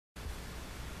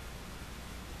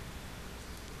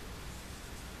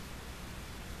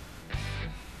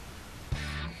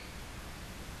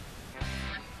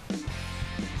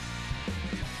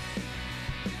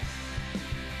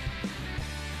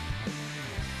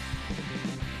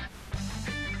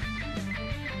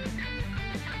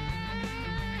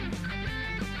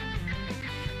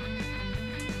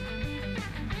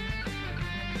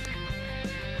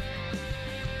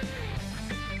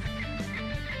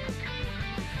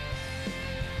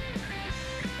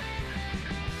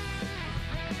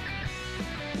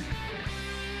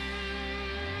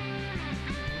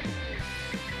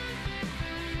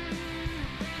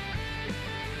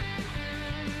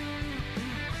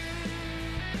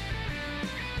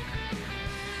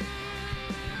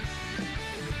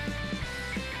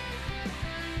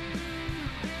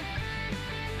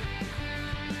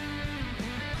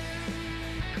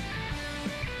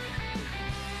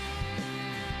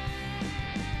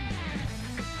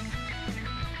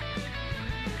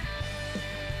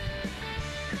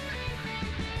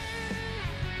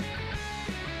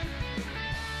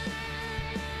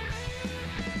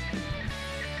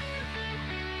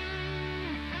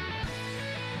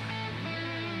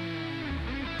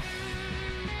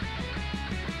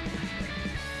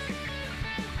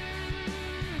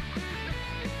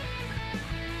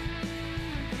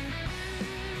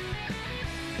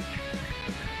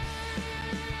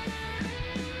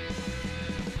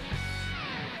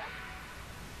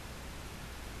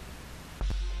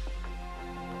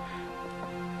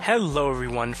Hello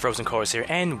everyone, FrozenColress here,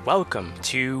 and welcome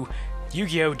to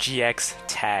Yu-Gi-Oh! GX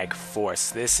Tag Force.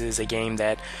 This is a game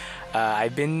that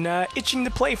I've been itching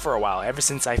to play for a while. Ever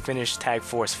since I finished Tag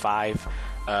Force 5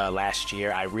 last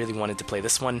year, I really wanted to play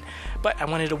this one, but I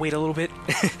wanted to wait a little bit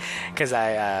because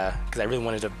I really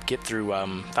wanted to get through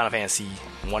Final Fantasy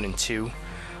 1 and 2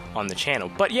 on the channel.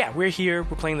 But yeah, we're here,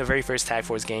 we're playing the very first Tag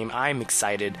Force game. I'm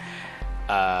excited.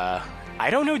 I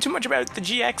don't know too much about the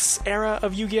GX era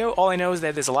of Yu-Gi-Oh! All I know is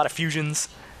that there's a lot of fusions,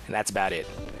 and that's about it.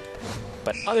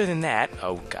 But other than that,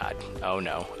 oh god, oh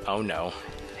no, oh no,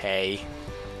 hey,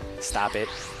 stop it,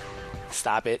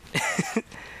 stop it,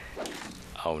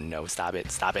 oh no, stop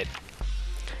it, stop it.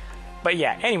 But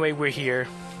yeah, anyway, we're here,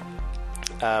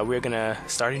 we're gonna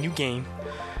start a new game.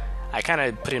 I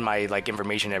kinda put in my,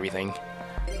 information and everything,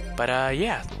 but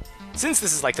yeah. Since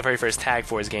this is the very first Tag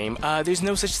Force game, there's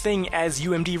no such thing as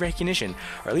UMD recognition,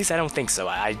 or at least I don't think so.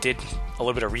 I did a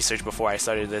little bit of research before I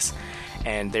started this,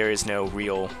 and there is no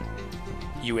real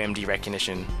UMD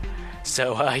recognition.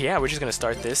 So yeah, we're just gonna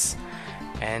start this,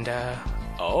 and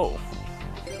oh,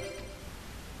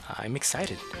 I'm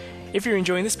excited. If you're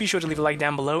enjoying this, be sure to leave a like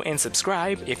down below and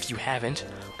subscribe if you haven't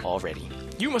already.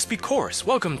 You must be Chorus.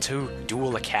 Welcome to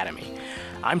Duel Academy.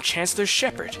 I'm Chancellor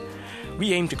Shepard.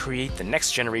 We aim to create the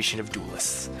next generation of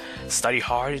duelists. Study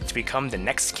hard to become the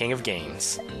next king of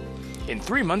games. In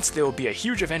 3 months, there will be a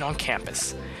huge event on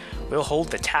campus. We'll hold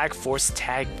the Tag Force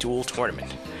Tag Duel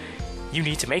Tournament. You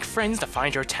need to make friends to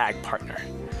find your tag partner.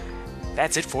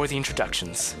 That's it for the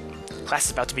introductions. Class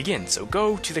is about to begin, so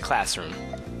go to the classroom.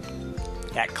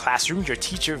 At classroom, your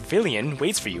teacher, Villian,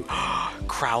 waits for you.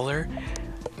 Crowler,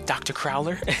 Dr.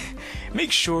 Crowler,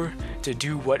 make sure to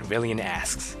do what Villian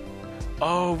asks.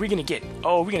 Oh, we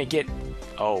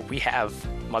have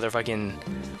motherfucking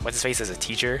what's his face as a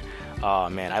teacher. Oh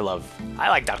man, I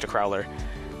like Dr. Crowler.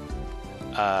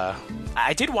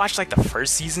 I did watch the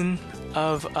first season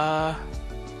of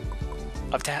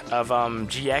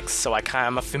GX, so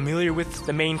I'm familiar with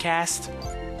the main cast.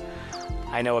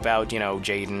 I know about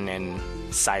Jaden and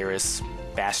Cyrus,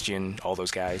 Bastion, all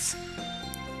those guys.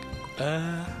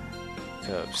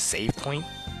 Save point.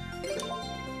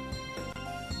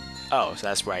 Oh, so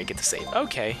that's where I get to save.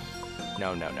 Okay.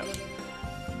 No.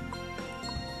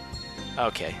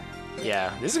 Okay.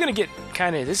 Yeah, this is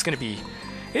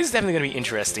definitely gonna be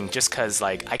interesting, just cause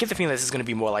I get the feeling this is gonna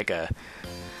be more of a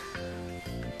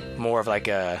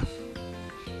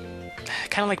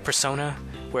kind of like Persona,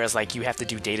 whereas you have to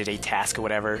do day-to-day tasks or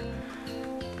whatever.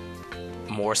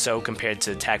 More so compared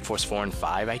to Tag Force 4 and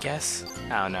 5, I guess.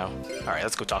 I don't know. Alright,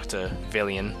 let's go talk to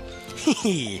Villian.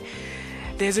 Hehe.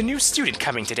 There's a new student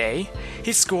coming today.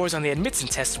 His scores on the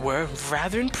admittance test were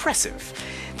rather impressive.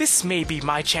 This may be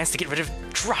my chance to get rid of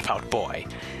Dropout Boy.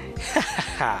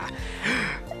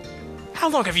 How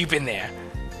long have you been there?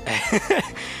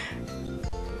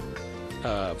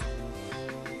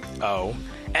 Oh.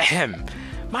 Ahem.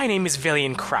 My name is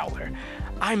Villian Crowler.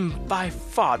 I'm by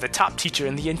far the top teacher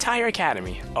in the entire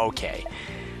academy. Okay.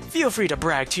 Feel free to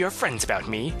brag to your friends about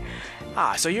me.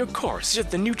 Ah, so you're Chorus, you're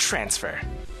the new transfer.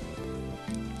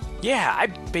 Yeah,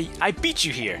 I beat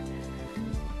you here.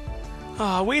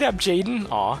 Aw, wait up, Jaden.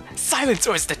 Aw, silence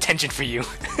or it's detention for you.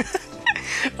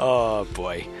 Oh,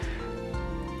 boy.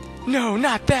 No,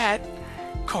 not that.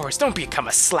 Chorus, don't become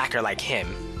a slacker like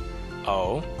him.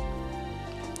 Oh.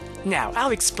 Now, I'll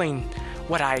explain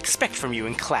what I expect from you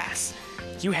in class.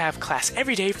 You have class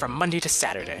every day from Monday to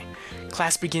Saturday.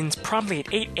 Class begins promptly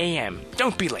at 8 a.m.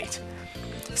 Don't be late.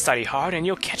 Study hard and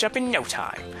you'll catch up in no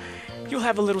time. You'll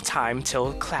have a little time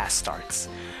till class starts.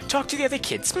 Talk to the other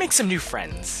kids, make some new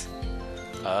friends.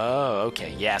 Oh,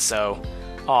 okay, yeah, so...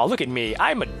 Oh, look at me,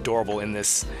 I'm adorable in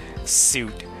this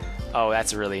suit. Oh,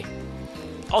 that's really...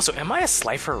 Also, am I a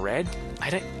Slifer Red?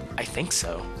 I think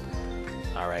so.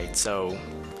 Alright, so...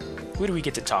 Who do we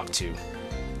get to talk to?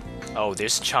 Oh,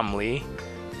 there's Chumley.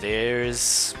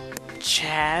 There's...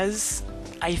 Chaz,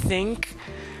 I think.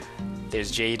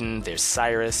 There's Jaden, there's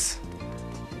Cyrus.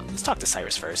 Let's talk to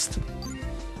Cyrus first.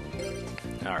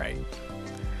 Alright.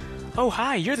 Oh,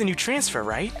 hi, you're the new transfer,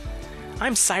 right?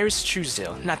 I'm Cyrus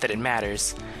Truesdale, not that it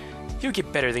matters. You'll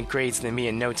get better than grades than me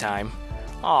in no time.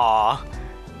 Aww.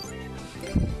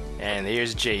 And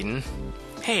here's Jaden.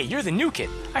 Hey, you're the new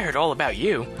kid. I heard all about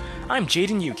you. I'm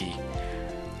Jaden Yuki.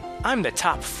 I'm the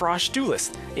top Frosh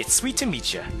duelist. It's sweet to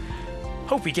meet ya.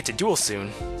 Hope we get to duel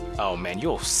soon. Oh man,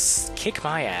 you'll kick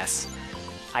my ass.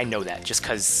 I know that, just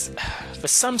cause, for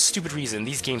some stupid reason,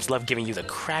 these games love giving you the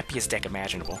crappiest deck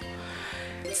imaginable.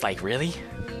 It's really?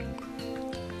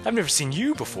 I've never seen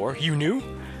you before, you new?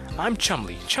 I'm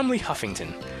Chumley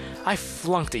Huffington. I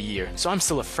flunked a year, so I'm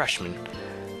still a freshman.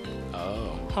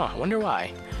 Oh, huh, I wonder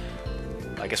why.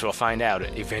 I guess we'll find out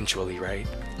eventually, right?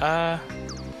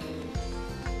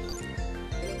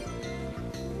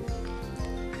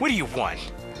 What do you want?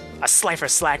 A Slifer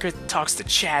Slacker talks to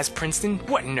Chaz Princeton?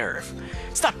 What nerve?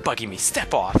 Stop bugging me,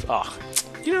 step off. Oh,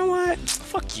 you know what?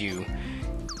 Fuck you.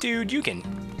 Dude, you can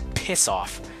piss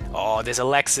off. Oh, there's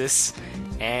Alexis.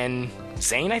 And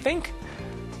Zane, I think?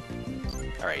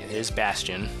 Alright, here's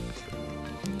Bastion.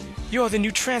 You're the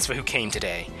new transfer who came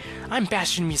today. I'm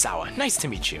Bastion Mizawa. Nice to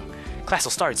meet you. Class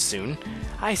will start soon.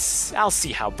 I'll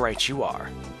see how bright you are.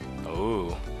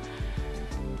 Oh.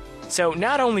 So,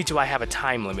 not only do I have a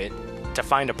time limit to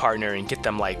find a partner and get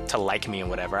them, to like me and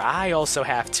whatever, I also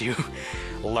have to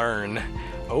learn.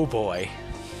 Oh boy.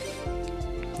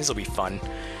 This'll be fun.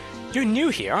 You're new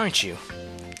here, aren't you?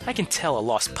 I can tell a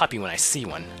lost puppy when I see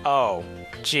one. Oh,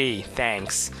 gee,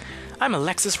 thanks. I'm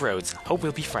Alexis Rhodes. Hope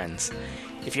we'll be friends.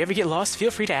 If you ever get lost,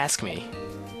 feel free to ask me.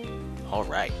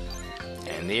 Alright.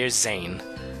 And there's Zane.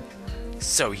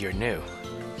 So you're new.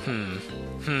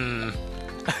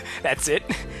 That's it?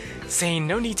 Zane,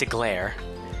 no need to glare.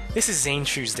 This is Zane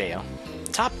Truesdale,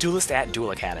 top duelist at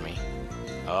Duel Academy.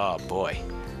 Oh boy.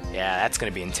 Yeah, that's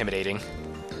gonna be intimidating.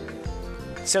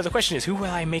 So the question is, who will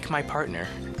I make my partner?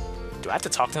 Do I have to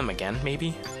talk to them again,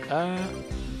 maybe?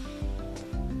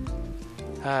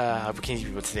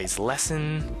 With today's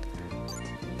lesson.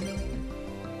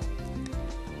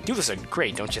 Duelists are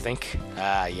great, don't you think?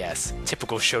 Yes.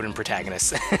 Typical Shonen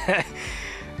protagonist.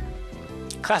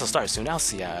 Class will start soon, I'll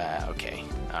see. Okay.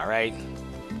 Alright.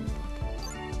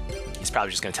 He's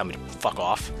probably just gonna tell me to fuck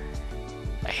off.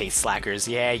 I hate slackers.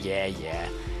 Yeah.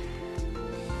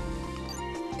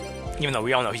 Even though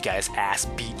we all know he got his ass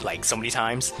beat, so many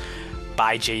times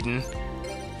by Jaden.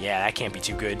 Yeah, that can't be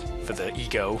too good for the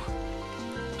ego.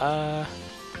 I'm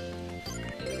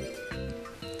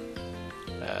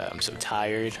so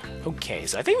tired. Okay,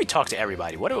 so I think we talked to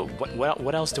everybody.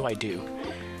 What else do I do?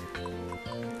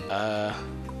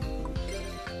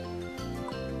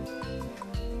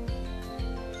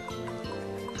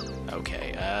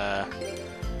 Okay, I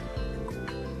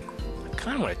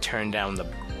kind of want to turn down the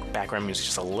background music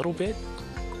just a little bit.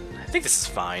 I think this is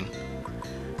fine.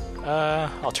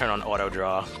 I'll turn on auto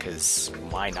draw, because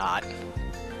why not?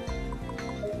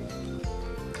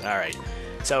 Alright,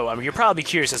 so you're probably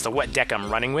curious as to what deck I'm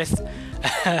running with.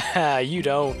 You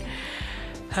don't.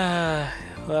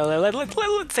 Well,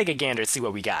 let's take a gander and see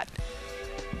what we got.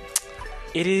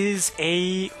 It is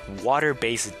a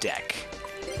water-based deck,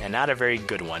 and not a very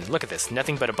good one. Look at this,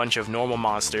 nothing but a bunch of normal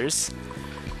monsters,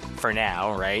 for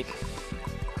now, right?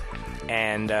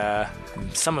 And a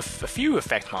few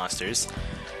effect monsters,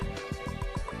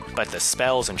 but the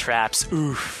spells and traps,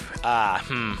 oof.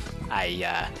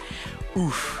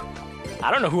 Oof.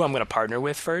 I don't know who I'm gonna partner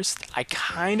with first. I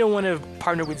kind of want to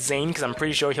partner with Zane because I'm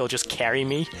pretty sure he'll just carry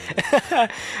me,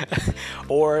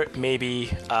 or maybe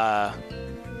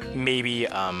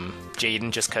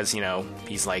Jaden, just because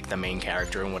he's the main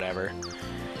character and whatever.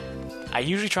 I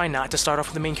usually try not to start off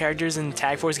with the main characters in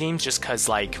Tag Force games, just because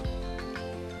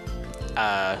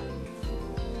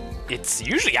it's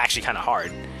usually actually kind of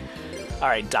hard.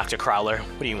 Alright, Dr. Crowler,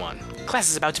 what do you want? Class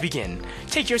is about to begin.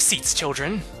 Take your seats,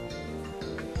 children.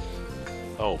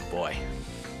 Oh boy.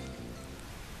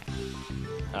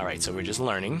 Alright, so we're just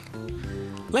learning.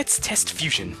 Let's test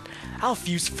fusion. I'll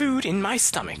fuse food in my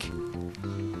stomach.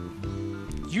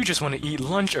 You just want to eat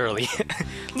lunch early.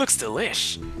 Looks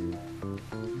delish.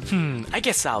 I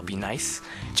guess I'll be nice.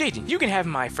 Jaden, you can have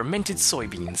my fermented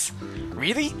soybeans.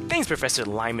 Really? Thanks, Professor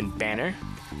Lyman Banner.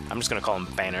 I'm just gonna call him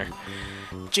Banner.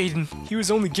 Jaden, he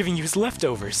was only giving you his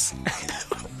leftovers.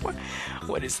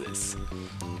 What is this?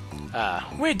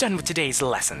 We're done with today's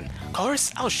lesson.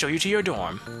 Chorus, I'll show you to your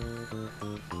dorm.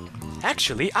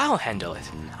 Actually, I'll handle it.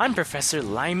 I'm Professor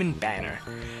Lyman Banner.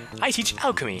 I teach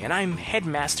alchemy, and I'm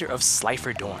headmaster of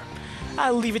Slifer Dorm.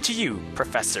 I'll leave it to you,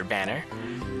 Professor Banner.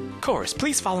 Chorus,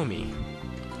 please follow me.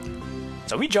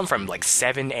 So we jump from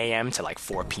 7 a.m. to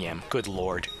 4 p.m. Good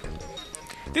lord.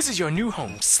 This is your new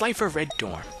home, Slifer Red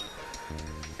Dorm.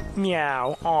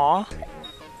 Meow, aw.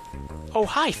 Oh,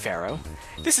 hi, Pharaoh.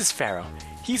 This is Pharaoh.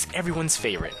 He's everyone's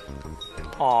favorite.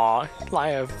 Aw,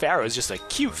 Pharaoh's just a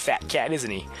cute fat cat,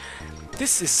 isn't he?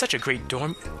 This is such a great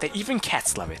dorm that even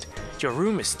cats love it. Your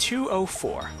room is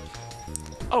 204.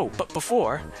 Oh, but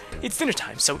before, it's dinner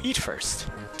time, so eat first.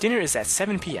 Dinner is at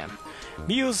 7 p.m.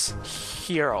 Meals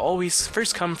here are always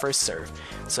first come, first serve.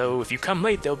 So if you come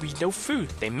late, there'll be no food.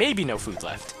 There may be no food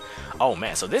left. Oh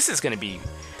man, so this is gonna be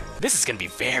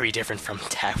very different from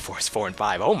Tag Force 4 and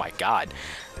 5. Oh my god.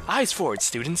 Eyes forward,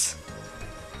 students.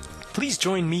 Please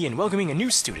join me in welcoming a new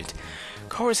student.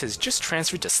 Chorus has just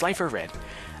transferred to Slifer Red.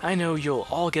 I know you'll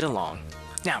all get along.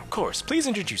 Now, of course, please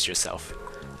introduce yourself.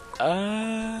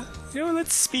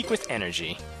 Let's speak with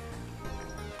energy.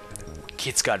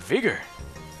 Kid's got vigor.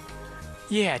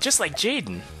 Yeah, just like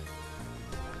Jaden.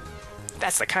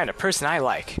 That's the kind of person I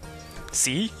like.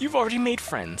 See, you've already made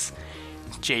friends.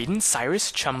 Jaden,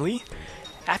 Cyrus, Chumley.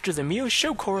 After the meal,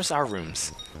 show Chorus our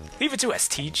rooms. Leave it to us,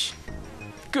 Teach.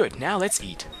 Good, now let's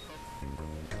eat.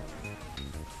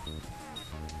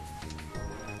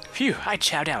 Phew, I'd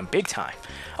chow down big time.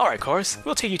 Alright, Chorus,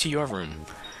 we'll take you to your room.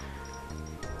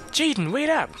 Jaden, wait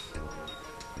up!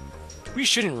 We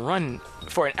shouldn't run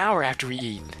for an hour after we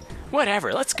eat.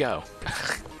 Whatever, let's go.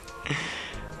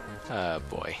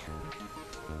 Boy.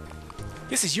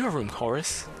 This is your room,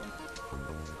 Chorus.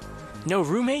 No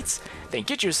roommates? Then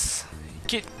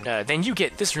then you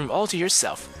get this room all to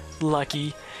yourself.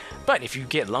 Lucky. But if you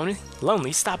get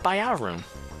lonely, stop by our room.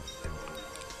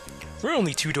 We're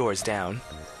only 2 doors down.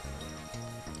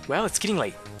 Well, it's getting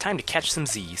late. Time to catch some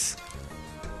Z's.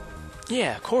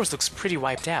 Yeah, Chorus looks pretty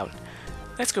wiped out.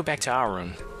 Let's go back to our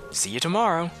room. See you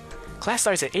tomorrow. Class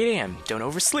starts at 8 a.m. Don't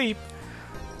oversleep.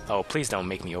 Oh, please don't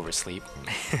make me oversleep.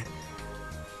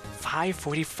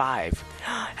 5:45.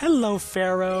 Hello,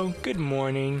 Pharaoh. Good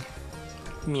morning.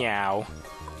 Meow.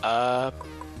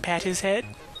 Pat his head?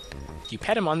 You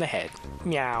pet him on the head.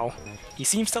 Meow. He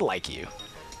seems to like you.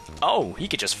 Oh, he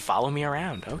could just follow me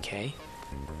around. Okay.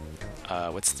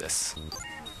 What's this?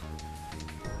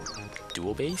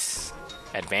 Dual base?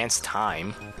 Advanced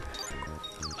time?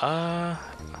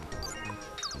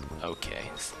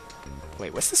 Okay.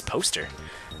 Wait, what's this poster?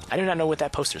 I do not know what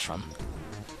that poster's from.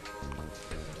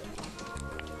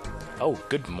 Oh,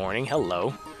 good morning.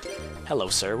 Hello. Hello,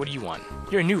 sir. What do you want?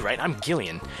 You're new, right? I'm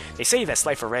Gillian. They say that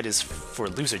Slifer Red is for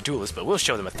loser duelists, but we'll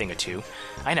show them a thing or two.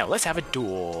 I know. Let's have a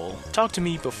duel. Talk to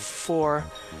me like before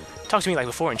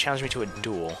and challenge me to a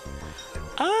duel.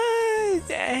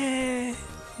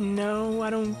 No, I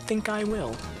don't think I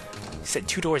will. You said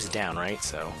 2 doors down, right?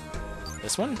 So,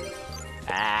 this one?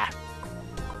 Ah.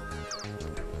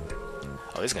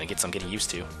 Oh, this is gonna get some getting used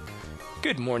to.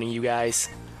 Good morning, you guys.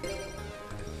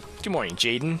 Good morning,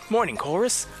 Jaden. Morning,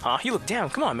 Chorus. Aw, you look down.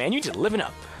 Come on, man. You're just living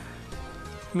up.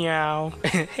 Meow.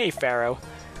 Hey, Pharaoh.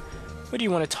 What do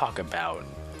you want to talk about?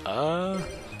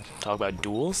 Talk about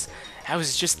duels? I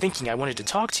was just thinking I wanted to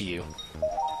talk to you.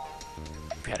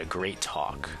 We had a great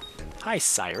talk. Hi,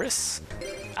 Cyrus.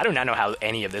 I do not know how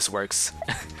any of this works.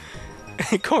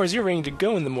 Chorus, you're ready to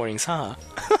go in the mornings, huh?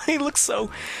 He looks so...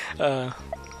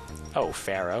 Oh,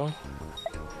 Pharaoh.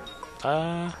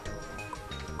 What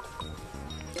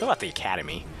about the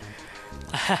academy?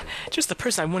 Just the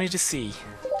person I wanted to see.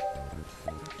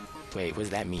 Wait, what does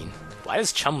that mean? Why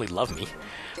does Chumley love me?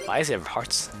 Why does he have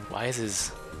hearts? Why is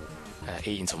his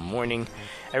 8 until morning?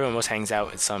 Everyone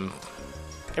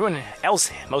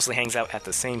else mostly hangs out at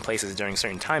the same places during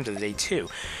certain times of the day too.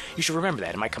 You should remember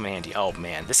that. It might come in handy. Oh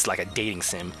man, this is like a dating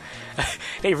sim.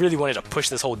 They really wanted to push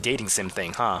this whole dating sim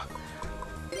thing, huh?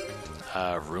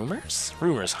 Rumors?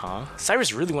 Rumors, huh?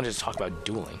 Cyrus really wanted to talk about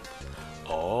dueling.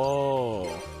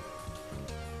 Oh.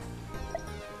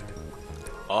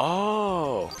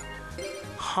 Oh.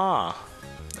 Huh.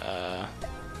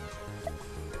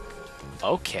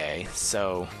 Okay,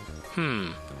 so...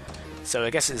 So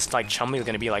I guess it's like Chumley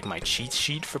gonna be like my cheat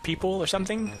sheet for people or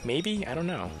something? Maybe? I don't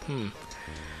know.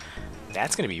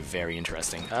 That's gonna be very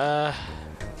interesting. Let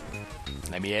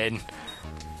me in.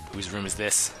 Whose room is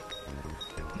this?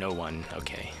 No one.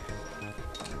 Okay.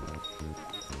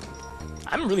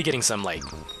 I'm really getting some, like,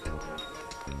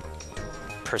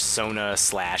 Persona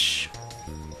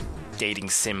 / dating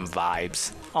sim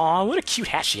vibes. Aw, what a cute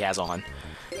hat she has on.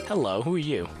 Hello, who are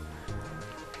you?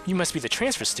 You must be the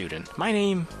transfer student.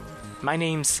 I'm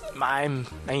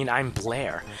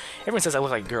Blair. Everyone says I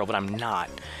look like a girl, but I'm not.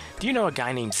 Do you know a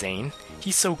guy named Zane?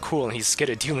 He's so cool and he's good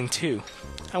at dueling too.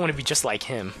 I want to be just like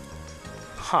him.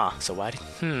 Huh, so what?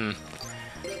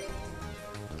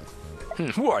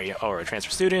 Who are you? Oh, a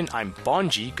transfer student. I'm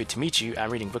Bonji. Good to meet you.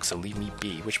 I'm reading books, so leave me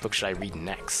be. Which book should I read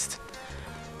next?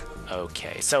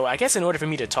 Okay, so I guess in order for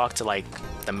me to talk to, like,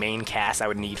 the main cast, I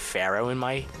would need Pharaoh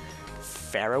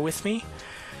with me.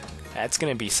 That's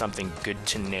gonna be something good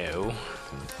to know.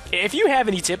 If you have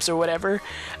any tips or whatever,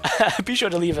 be sure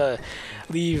to leave a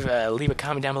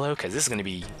comment down below, because this is gonna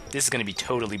be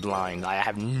totally blind. I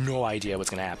have no idea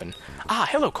what's gonna happen. Ah,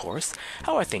 hello, Chorus.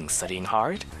 How are things? Studying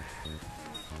hard?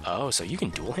 Oh, so you can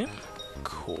duel him?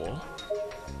 Cool.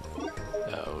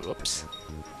 Oh, whoops.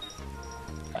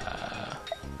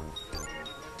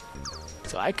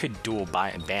 So I could duel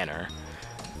Banner.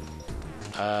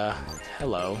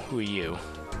 Hello, who are you?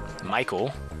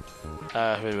 Michael.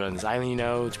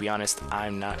 Xylene, to be honest,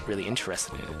 I'm not really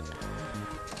interested in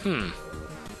it.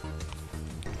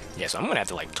 Yeah, so I'm gonna have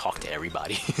to, like, talk to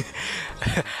everybody.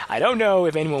 I don't know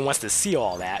if anyone wants to see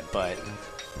all that, but...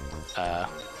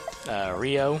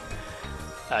 Rio...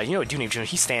 you know, a dude named Junior,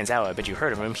 he stands out. I bet you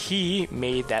heard of him. He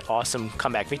made that awesome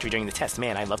comeback victory during the test.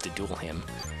 Man, I'd love to duel him.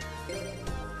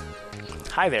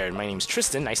 Hi there, my name's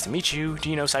Tristan. Nice to meet you. Do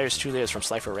you know Cyrus Trulia is from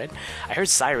Slifer Red? I heard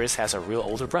Cyrus has a real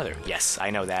older brother. Yes, I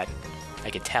know that.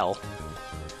 I could tell.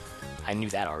 I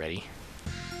knew that already.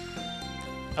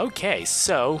 Okay,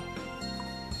 so...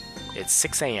 It's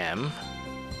 6 a.m.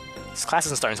 This class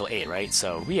doesn't start until 8, right?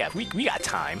 So, we got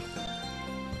time.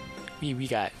 We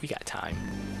got time.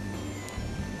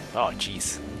 Oh,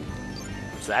 jeez.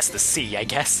 So that's the C, I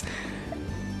guess.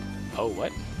 Oh,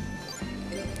 what?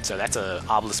 So that's a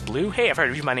obelisk blue. Hey, I've heard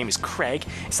of you. My name is Craig.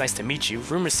 It's nice to meet you.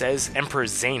 Rumor says Emperor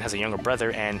Zane has a younger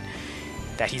brother and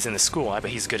that he's in the school. I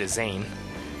bet he's good as Zane.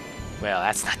 Well,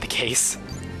 that's not the case.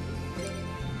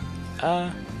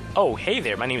 Oh, hey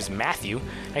there. My name is Matthew.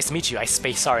 Nice to meet you. I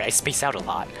space out a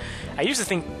lot. I used to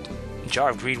think Jar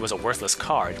of Greed was a worthless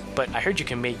card, but I heard you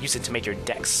can use it to make your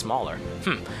deck smaller.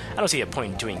 I don't see a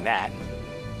point in doing that.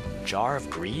 Jar of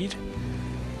Greed?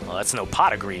 Well, that's no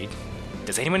Pot of Greed.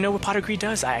 Does anyone know what Pot of Greed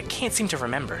does? I can't seem to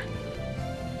remember.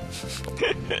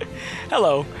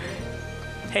 Hello.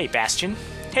 Hey, Bastion.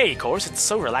 Hey, Course, it's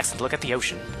so relaxing to look at the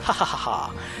ocean. Ha ha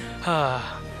ha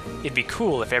ha. It'd be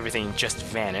cool if everything just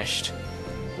vanished.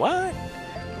 What?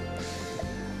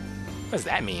 What does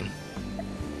that mean?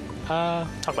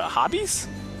 Talk about hobbies?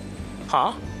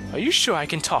 Huh? Are you sure I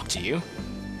can talk to you?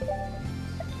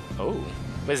 Oh,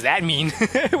 what does that mean?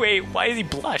 Wait, why does he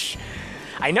blush?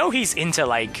 I know he's into,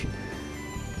 like...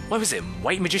 What was it?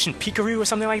 White Magician Pikachu or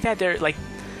something like that? They're, like...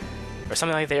 Or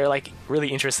something like they're, like, really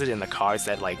interested in the cards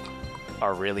that, like,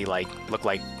 are really, like, look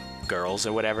like girls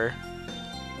or whatever.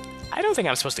 I don't think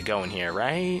I'm supposed to go in here,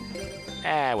 right?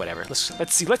 Whatever.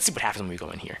 Let's see what happens when we go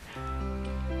in here.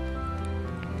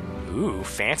 Ooh,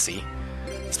 fancy.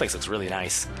 This place looks really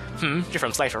nice. You're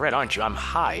from Slifer Red, aren't you? I'm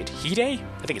Hyde. Hide?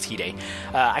 I think it's Hide.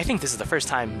 I think this is the first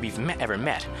time we've ever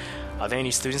met. Are there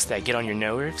any students that get on your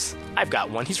nerves? I've got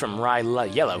one. He's from Rye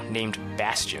Yellow, named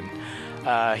Bastion.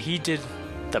 He did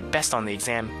the best on the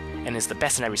exam and is the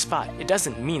best in every spot. It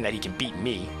doesn't mean that he can beat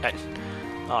me.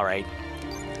 Alright.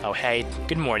 Oh, hey.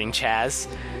 Good morning, Chaz.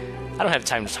 I don't have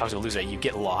time to talk to a loser. You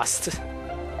get lost.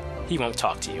 He won't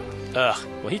talk to you. Ugh.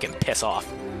 Well, he can piss off.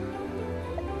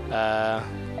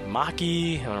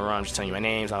 Maki. I'm just telling you my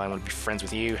names. I want to be friends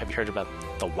with you. Have you heard about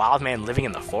the wild man living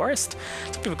in the forest?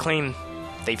 Some people claim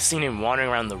they've seen him wandering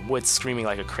around the woods screaming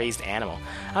like a crazed animal.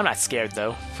 I'm not scared,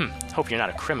 though. Hope you're not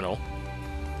a criminal.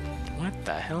 What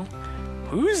the hell?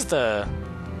 Who's the...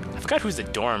 I forgot who's the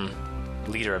dorm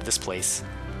leader of this place.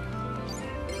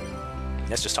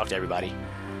 Let's just talk to everybody.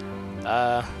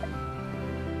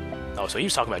 Oh, so he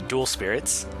was talking about dual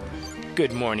spirits.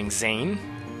 Good morning, Zane.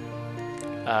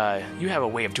 You have a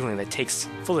way of doing that takes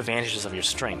full advantages of your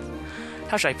strength.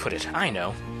 How should I put it? I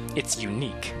know. It's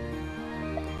unique.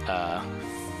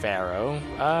 Pharaoh.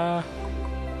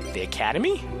 The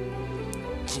Academy?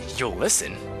 You'll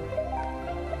listen.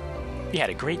 We had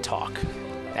a great talk.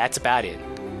 That's about it.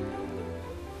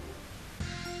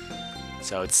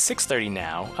 So it's 6:30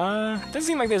 now. Doesn't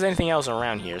seem like there's anything else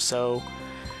around here, so...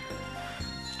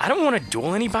 I don't want to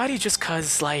duel anybody just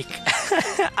cause, like,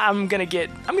 I'm gonna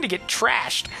get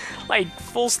trashed. Like,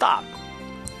 full stop.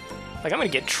 Like, I'm gonna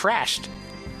get trashed.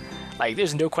 Like,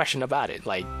 there's no question about it.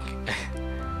 Like,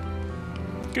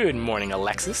 good morning,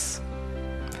 Alexis.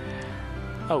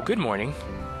 Oh, good morning.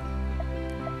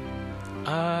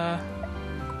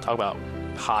 Talk about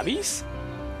hobbies?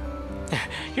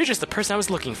 You're just the person I was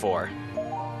looking for.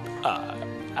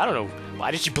 I don't know.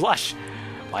 Why did you blush?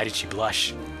 Why did you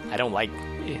blush? I don't like...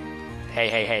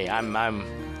 Hey, I'm...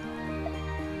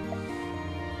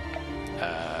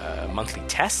 Monthly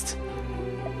test?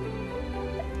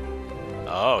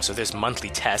 Oh, so there's monthly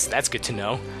tests. That's good to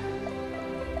know.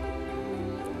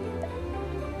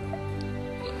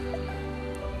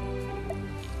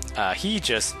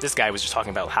 This guy was just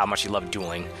talking about how much he loved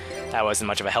dueling. That wasn't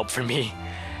much of a help for me.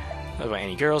 What about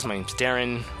any girls? My name's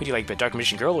Darren. Who do you like, the Dark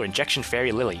Magician Girl or Injection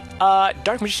Fairy Lily?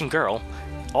 Dark Magician Girl.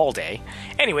 All day.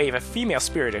 Anyway, if a female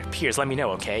spirit appears, let me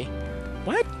know, okay?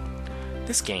 What?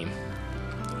 This game.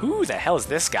 Who the hell is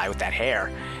this guy with that hair?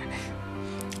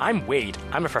 I'm Wade.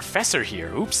 I'm a professor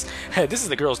here. Oops. This is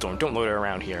the girls' dorm. Don't loiter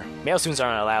around here. Male students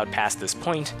aren't allowed past this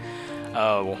point.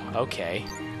 Oh, okay.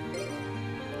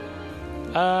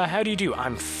 How do you do?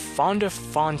 I'm Fonda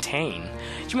Fontaine.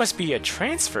 You must be a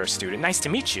transfer student. Nice to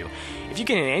meet you. If you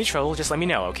get in any trouble, just let me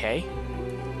know, okay?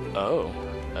 Oh,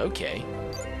 okay.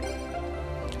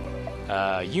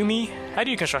 Yumi, how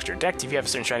do you construct your deck? Do you have a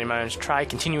certain strategy in mind? Try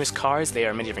continuous cards. They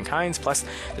are many different kinds. Plus,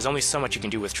 there's only so much you can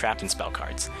do with trapped and spell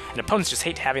cards. And opponents just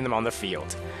hate having them on the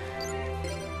field.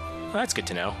 Well, that's good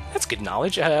to know. That's good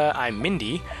knowledge. I'm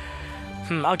Mindy.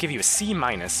 I'll give you a C-.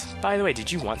 By the way,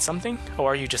 did you want something?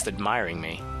 Or are you just admiring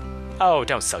me? Oh,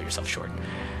 don't sell yourself short.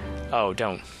 Oh,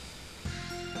 don't.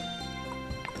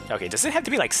 Okay, does it have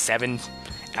to be like 7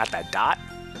 at that dot?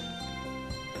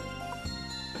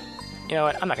 You know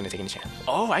what? I'm not going to take any chance.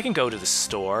 Oh, I can go to the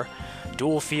store.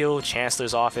 Dual Field,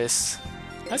 Chancellor's Office.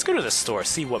 Let's go to the store,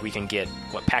 see what we can get,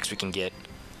 what packs we can get.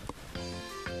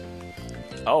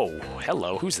 Oh,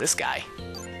 hello. Who's this guy?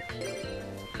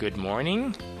 Good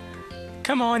morning.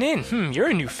 Come on in. You're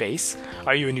a new face.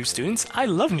 Are you a new student? I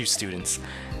love new students.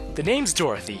 The name's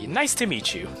Dorothy. Nice to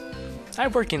meet you. I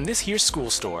work in this here school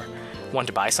store. Want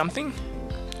to buy something?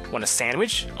 Want a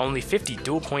sandwich? Only 50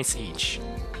 dual points each.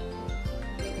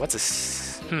 What's a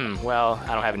well,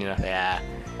 I don't have any enough. Yeah,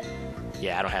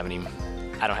 I don't have any.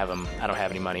 I don't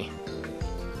have any money.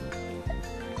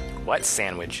 What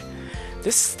sandwich?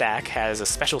 This stack has a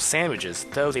special sandwiches.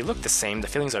 Though they look the same, the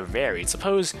fillings are varied.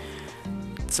 Supposed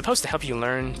to help you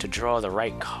learn to draw the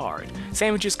right card.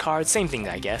 Sandwiches, cards, same thing,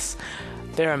 I guess.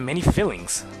 There are many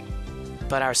fillings.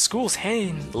 But our school's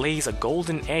hen lays a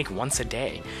golden egg once a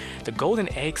day. The golden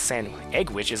egg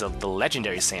which is the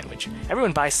legendary sandwich.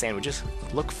 Everyone buys sandwiches.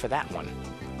 Look for that one.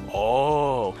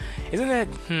 Oh, isn't that?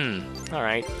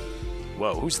 Alright.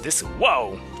 Whoa, who's this?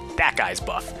 Whoa, that guy's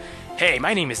buff. Hey,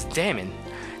 my name is Damon.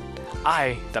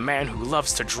 The man who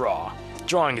loves to draw.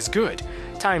 Drawing is good.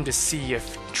 Time to see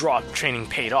if draw training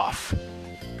paid off.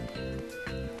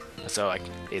 So, like,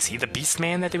 is he the beast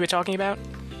man that they were talking about?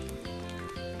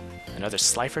 Another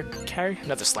Slifer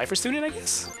student, I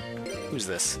guess? Who's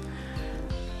this?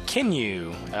 Can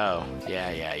you? Oh,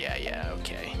 yeah,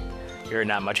 okay. You're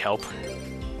not much help.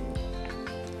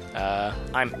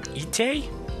 I'm Ite?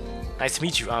 Nice to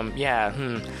meet you.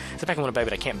 It's a pack I want to buy,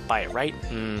 but I can't buy it, right?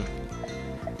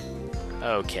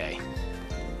 Okay.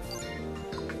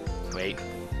 Wait.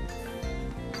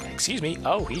 Excuse me.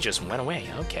 Oh, he just went away.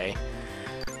 Okay.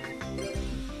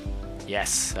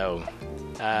 Yes, oh.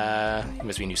 You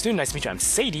must be a new student. Nice to meet you. I'm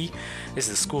Sadie. This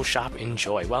is a school shop.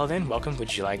 Enjoy. Well then, welcome.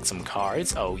 Would you like some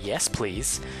cards? Oh, yes,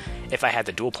 please. If I had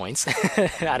the dual points.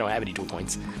 I don't have any dual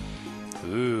points.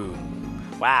 Ooh.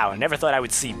 Wow, I never thought I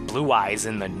would see blue eyes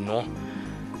in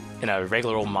a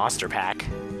regular old monster pack.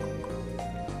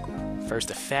 First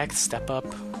effect, step up.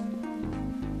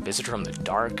 Visitor from the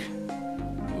dark.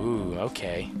 Ooh,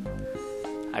 okay.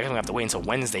 I'm gonna have to wait until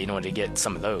Wednesday in order to get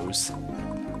some of those.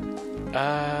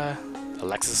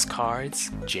 Alexis cards,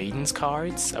 Jaden's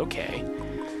cards, okay.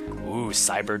 Ooh,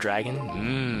 Cyber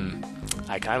Dragon.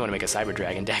 I kind of want to make a Cyber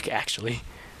Dragon deck, actually.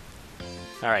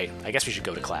 Alright, I guess we should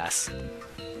go to class.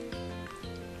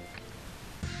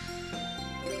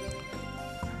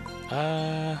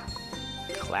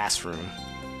 Classroom.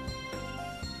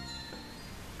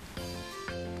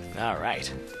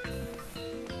 Alright.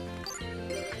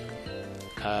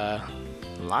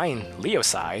 Leo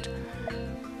side.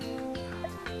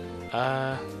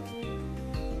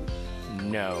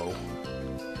 No.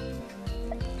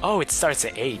 Oh, it starts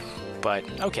at 8, but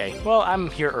okay. Well, I'm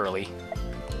here early.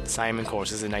 Simon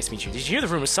Courses, nice to meet you. Did you hear the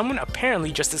rumor? Someone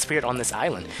apparently just disappeared on this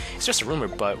island. It's just a rumor,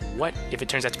 but what if it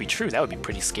turns out to be true? That would be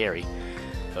pretty scary.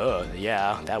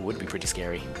 Yeah, that would be pretty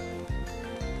scary.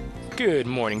 Good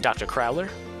morning, Dr. Crowler.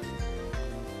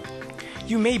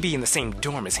 You may be in the same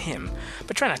dorm as him,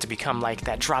 but try not to become like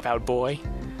that dropout boy.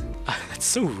 That's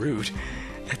so rude.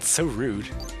 That's so rude.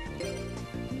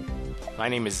 My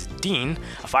name is Dean.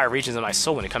 A fire rages in my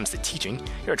soul when it comes to teaching.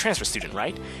 You're a transfer student,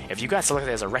 right? If you got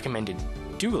selected as a recommended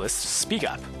duelist, speak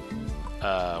up.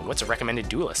 What's a recommended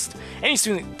duelist? Any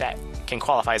student that can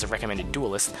qualify as a recommended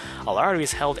duelist, a lottery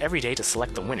is held every day to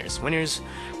select the winners. Winners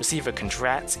receive a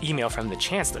congrats email from the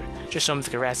Chancellor. Just show them the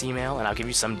congrats email and I'll give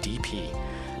you some DP.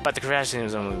 But the congrats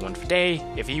is only one per day.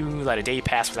 If you let a day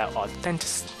pass without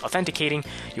authenticating,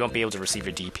 you won't be able to receive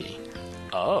your DP.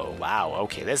 Oh, wow,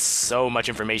 okay, there's so much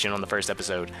information on the first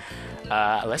episode.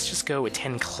 Let's just go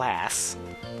attend class.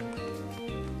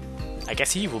 I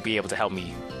guess he will be able to help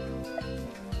me.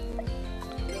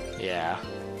 Yeah,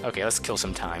 okay, let's kill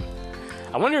some time.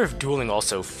 I wonder if dueling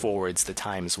also forwards the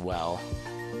time as well.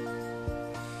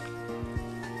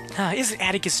 Isn't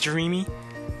Atticus dreamy?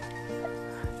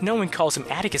 No one calls him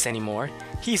Atticus anymore.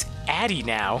 He's Addy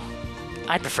now.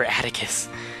 I prefer Atticus.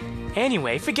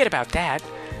 Anyway, forget about that.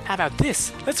 How about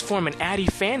this? Let's form an Addy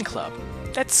fan club.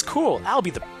 That's cool. I'll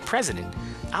be the president.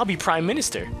 I'll be prime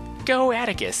minister. Go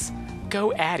Atticus.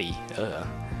 Go Addy.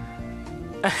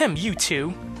 Ahem, you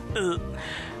two.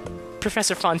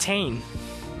 Professor Fontaine.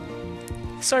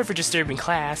 Sorry for disturbing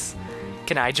class.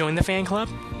 Can I join the fan club?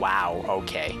 Wow,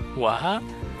 okay. What?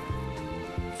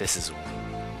 This is...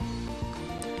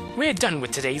 We're done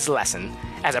with today's lesson.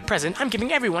 As a present, I'm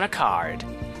giving everyone a card.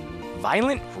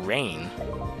 Violent Rain.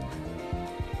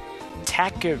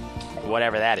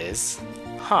 Whatever that is.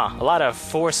 Huh, a lot of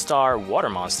 4-star water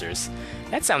monsters.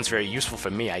 That sounds very useful for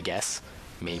me, I guess.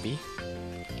 Maybe.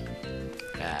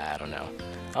 I don't know.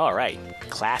 Alright,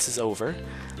 class is over.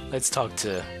 Let's talk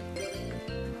to...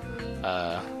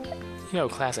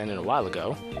 class ended a while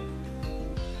ago.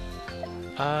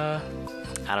 I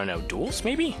don't know, duels,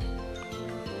 maybe?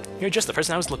 You're just the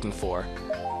person I was looking for.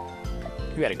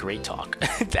 You had a great talk.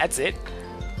 That's it?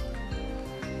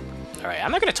 Alright,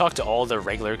 I'm not gonna talk to all the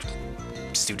regular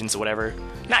students or whatever.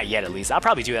 Not yet, at least. I'll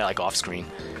probably do that, like, off-screen.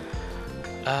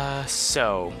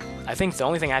 So... I think the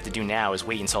only thing I have to do now is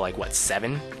wait until, like, what,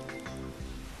 7?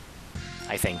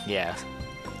 I think, yeah.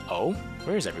 Oh?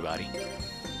 Where is everybody?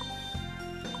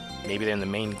 Maybe they're in the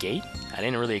main gate? I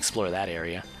didn't really explore that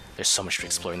area. There's so much to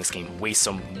explore in this game.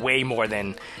 Way more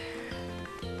than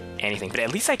anything. But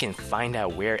at least I can find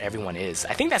out where everyone is.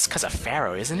 I think that's because of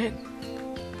Pharaoh, isn't it?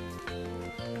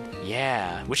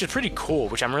 Yeah, which is pretty cool,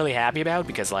 which I'm really happy about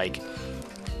because, like,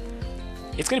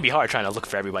 it's going to be hard trying to look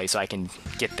for everybody so I can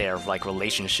get their, like,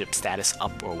 relationship status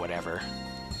up or whatever.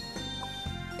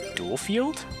 Dual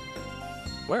field?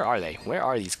 Where are they? Where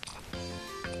are these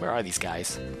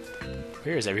guys?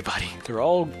 Where is everybody? They're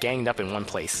all ganged up in one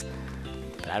place.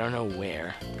 But I don't know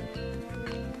where.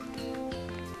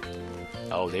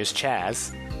 Oh, there's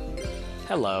Chaz.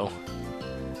 Hello.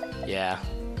 Yeah.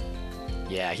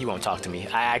 Yeah, he won't talk to me.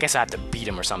 I guess I have to beat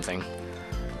him or something.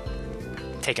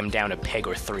 Take him down a peg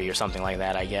or 3 or something like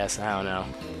that, I guess. I don't know.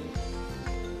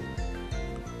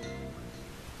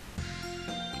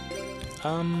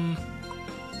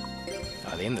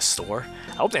 Are they in the store?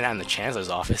 I hope they're not in the Chancellor's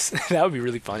office. That would be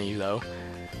really funny, though.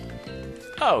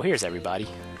 Oh, here's everybody.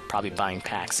 Probably buying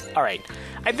packs. Alright,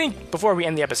 I think before we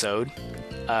end the episode,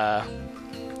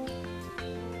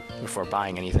 before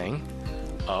buying anything...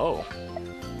 Oh.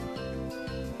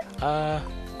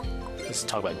 Let's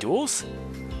talk about duels?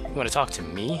 You want to talk to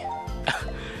me?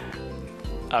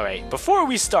 Alright, before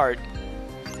we start,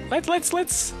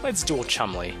 let's duel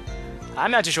Chumley.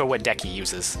 I'm not too sure what deck he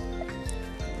uses.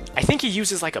 I think he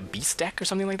uses like a beast deck or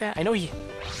something like that. I know he...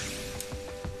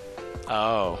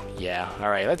 Oh, yeah.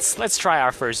 Alright, let's try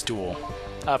our first duel.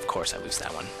 Of course I lose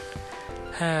that one.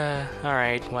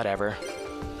 Alright, whatever.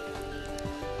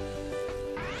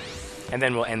 And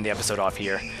then we'll end the episode off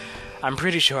here. I'm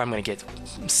pretty sure I'm gonna get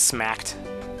smacked.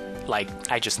 Like,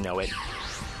 I just know it.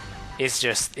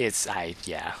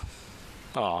 Yeah.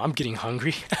 Oh, I'm getting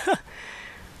hungry.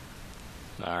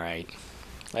 Alright.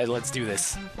 Let's do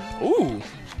this. Ooh!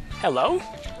 Hello?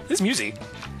 This music's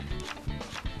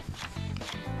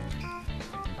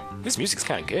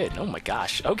kind of good. Oh my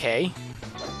gosh. Okay.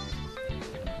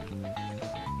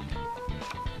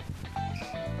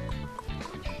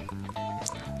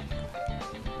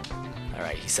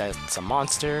 Alright, he sets a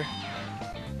monster.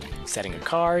 Setting a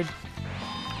card.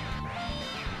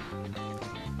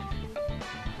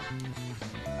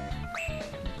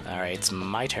 Alright, it's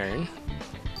my turn.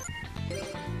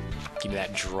 Give me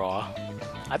that draw.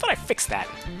 I thought I fixed that.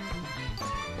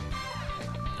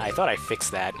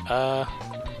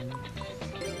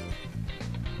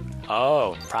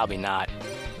 Oh, probably not.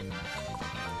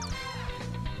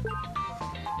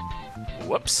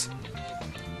 Whoops.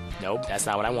 Nope, that's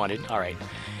not what I wanted. Alright.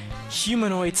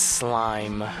 Humanoid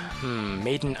slime.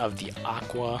 Maiden of the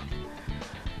Aqua.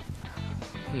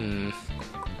 Man,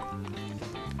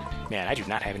 I do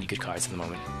not have any good cards at the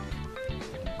moment.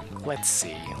 Let's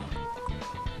see.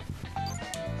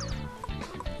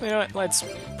 You know what? Let's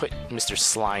put Mr.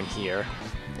 Slime here.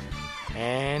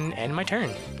 And end my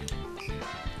turn.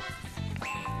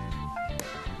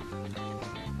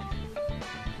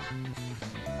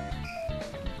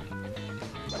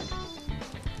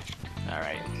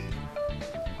 Alright.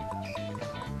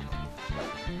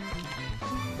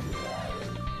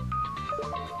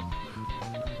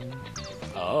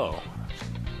 Oh.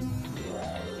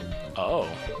 Oh.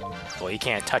 Well, he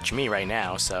can't touch me right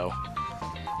now, so...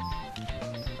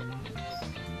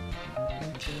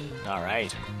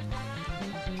 Alright.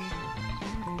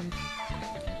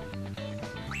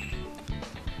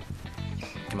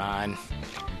 Come on.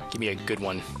 Give me a good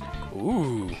one.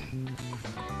 Ooh.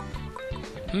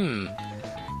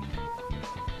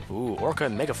 Ooh, Orca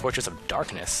Mega Fortress of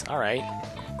Darkness. Alright.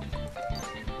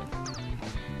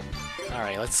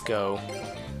 Alright, let's go.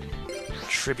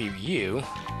 Tribute you.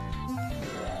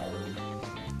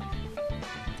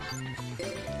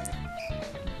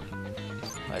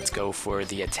 Let's go for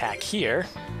the attack here.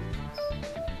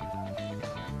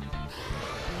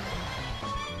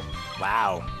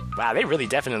 Wow. Wow, they really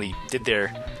definitely did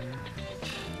their...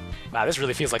 Wow, this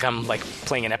really feels like I'm like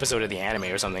playing an episode of the anime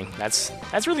or something. That's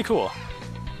really cool.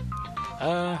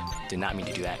 Did not mean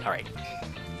to do that. Alright.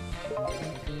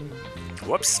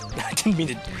 Whoops. I didn't mean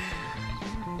to...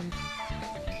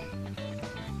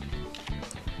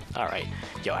 Alright.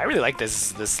 Yo, I really like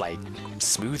this like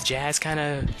smooth jazz kind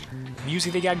of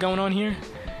music they got going on here.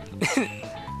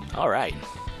 Alright.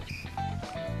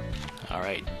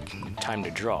 Alright. Time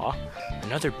to draw.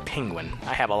 Another penguin.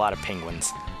 I have a lot of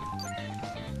penguins.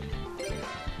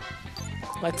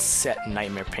 Let's set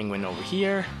Nightmare Penguin over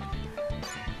here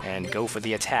and go for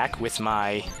the attack with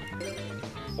my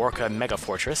Orca Mega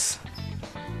Fortress.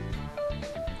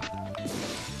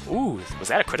 Ooh, was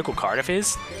that a critical card of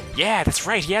his? Yeah, that's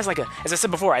right. He has like a, as I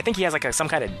said before, I think he has like some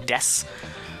kind of Death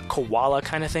Koala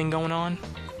kind of thing going on,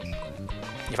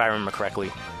 if I remember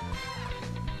correctly.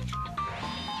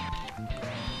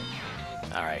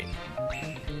 Alright.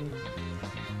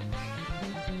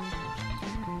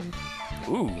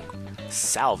 Ooh,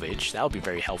 salvage. That'll be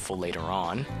very helpful later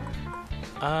on.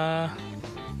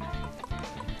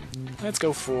 Let's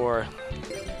go for...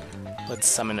 Let's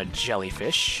summon a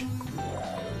jellyfish.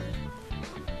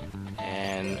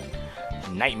 And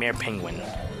Nightmare Penguin.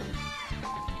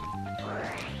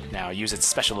 Now use its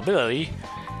special ability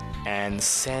and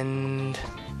send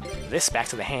this back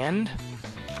to the hand.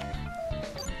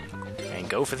 And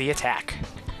go for the attack.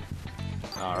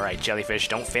 Alright, jellyfish,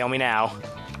 don't fail me now.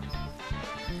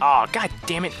 Oh, god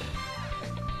damn it.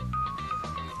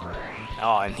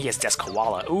 Oh, and he has Death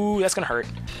Koala. Ooh, that's gonna hurt.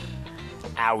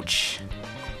 Ouch.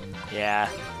 Yeah.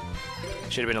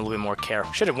 Should have been a little bit more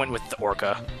careful. Should have went with the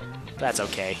Orca. That's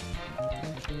okay.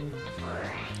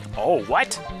 Oh,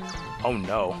 what? Oh,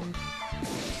 no.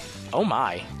 Oh,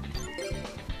 my.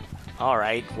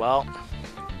 Alright, well.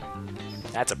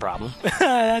 That's a problem.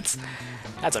 That's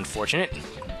unfortunate.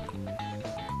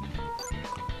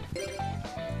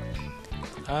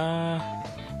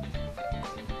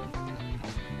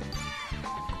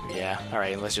 Yeah,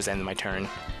 alright, let's just end my turn.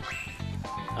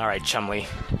 Alright, Chumley.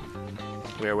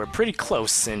 We're pretty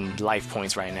close in life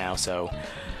points right now, so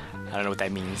I don't know what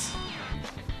that means.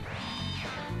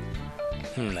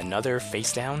 Another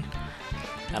face down?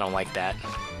 I don't like that.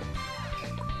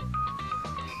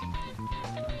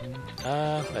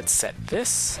 Let's set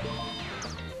this.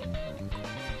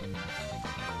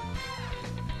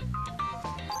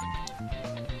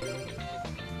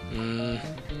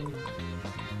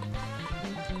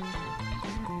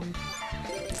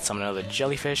 Let's summon another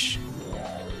jellyfish.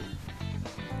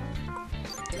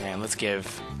 And let's give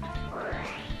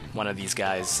one of these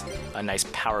guys a nice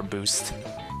power boost.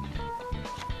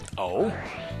 Oh,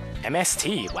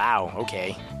 MST. Wow,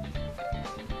 okay.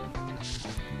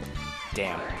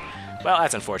 Damn. Well,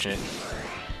 that's unfortunate.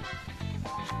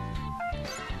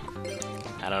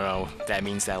 I don't know if that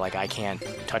means that, like, I can't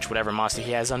touch whatever monster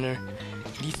he has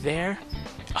underneath there.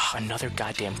 Oh, another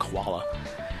goddamn koala.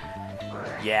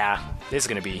 Yeah, this is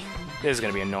gonna be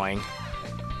annoying.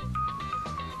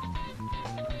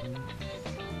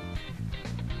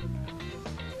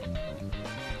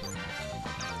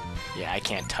 Yeah, I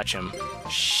can't touch him.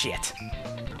 Shit.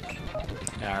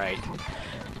 Alright.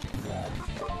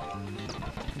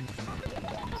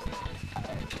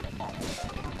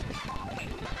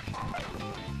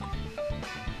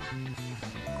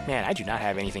 Man, I do not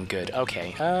have anything good.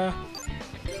 Okay,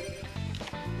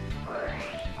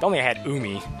 if only I had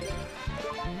Umi.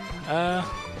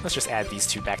 Let's just add these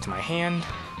two back to my hand.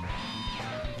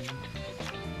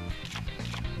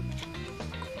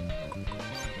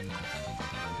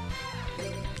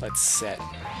 Let's set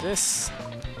this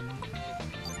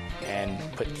and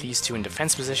put these two in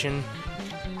defense position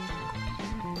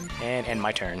and end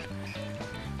my turn.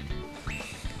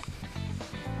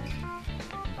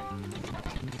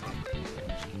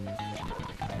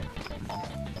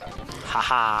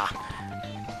 Haha.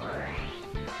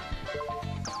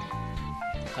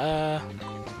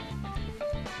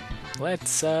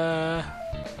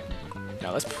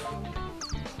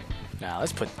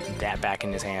 Let's put that back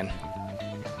in his hand.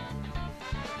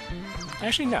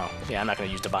 Actually, no. Yeah, I'm not going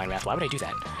to use Divine Wrath. Why would I do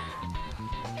that?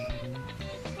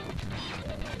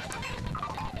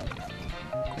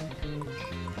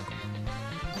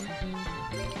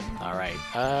 Alright,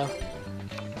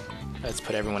 let's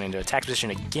put everyone into attack position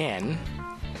again.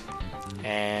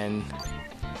 And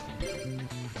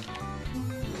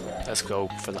let's go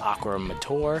for the Aqua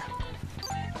Mator.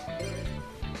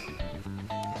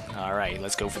 Alright,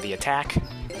 let's go for the attack.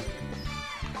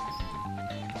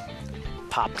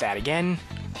 Pop that again.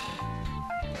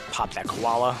 pop that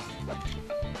koala.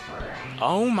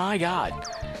 Oh my god.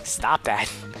 Stop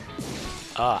that.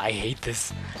 I hate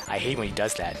this. I hate when he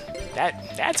does that.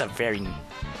 That's a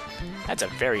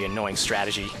very annoying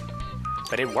strategy.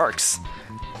 But it works.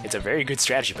 It's a very good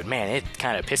strategy, but man, it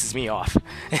kind of pisses me off.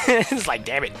 It's like,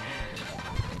 damn it.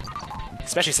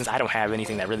 Especially since I don't have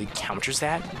anything that really counters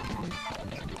that.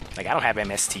 Like, I don't have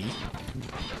MST.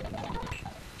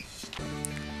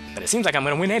 But it seems like I'm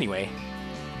gonna win anyway.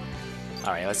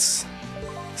 Alright, let's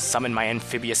summon my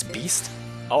amphibious beast.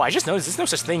 Oh, I just noticed there's no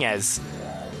such thing as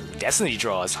destiny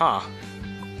draws, huh?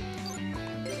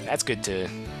 That's good to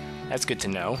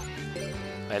know.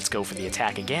 Let's go for the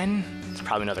attack again. It's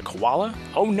probably another koala.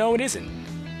 Oh no, it isn't.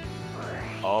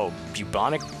 Oh,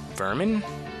 bubonic vermin?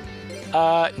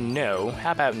 No.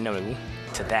 How about no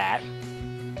to that?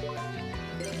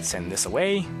 Send this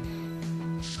away.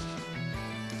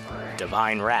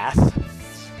 Divine Wrath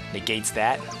negates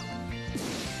that.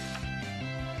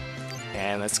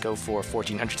 And let's go for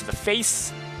 1400 to the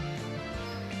face.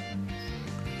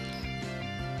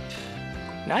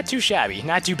 Not too shabby.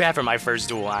 Not too bad for my first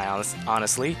duel,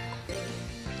 honestly.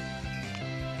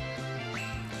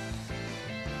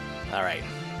 Alright.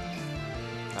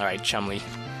 Alright, Chumley.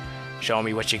 Show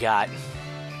me what you got.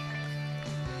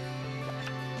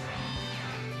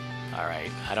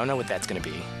 Alright, I don't know what that's gonna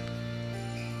be.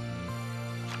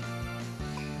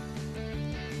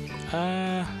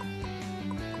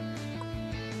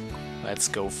 Let's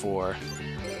go for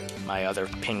my other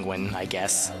penguin, I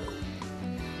guess.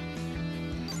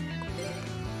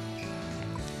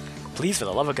 Please, for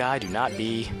the love of God, do not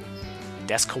be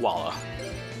Des Koala.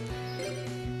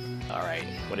 Alright,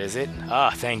 what is it?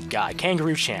 Ah, thank God.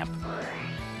 Kangaroo Champ.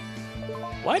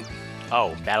 What?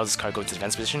 Oh, battle this card, go to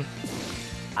defense position?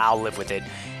 I'll live with it.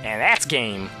 And that's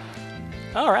game!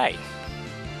 Alright.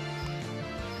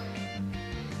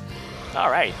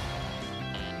 Alright.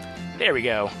 There we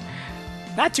go.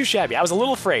 Not too shabby. I was a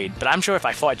little afraid, but I'm sure if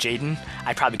I fought Jaden,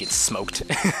 I'd probably get smoked.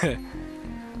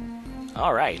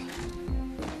 Alright.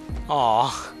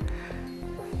 Aw.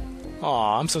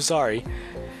 Aw, I'm so sorry.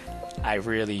 I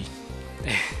really...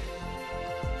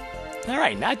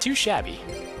 Alright, not too shabby.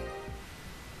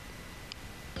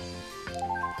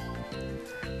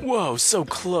 Whoa, so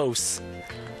close.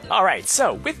 Alright,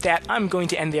 so with that, I'm going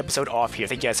to end the episode off here.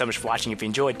 Thank you guys so much for watching. If you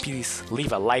enjoyed, please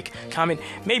leave a like, comment,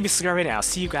 maybe subscribe, and I'll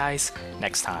see you guys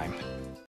next time.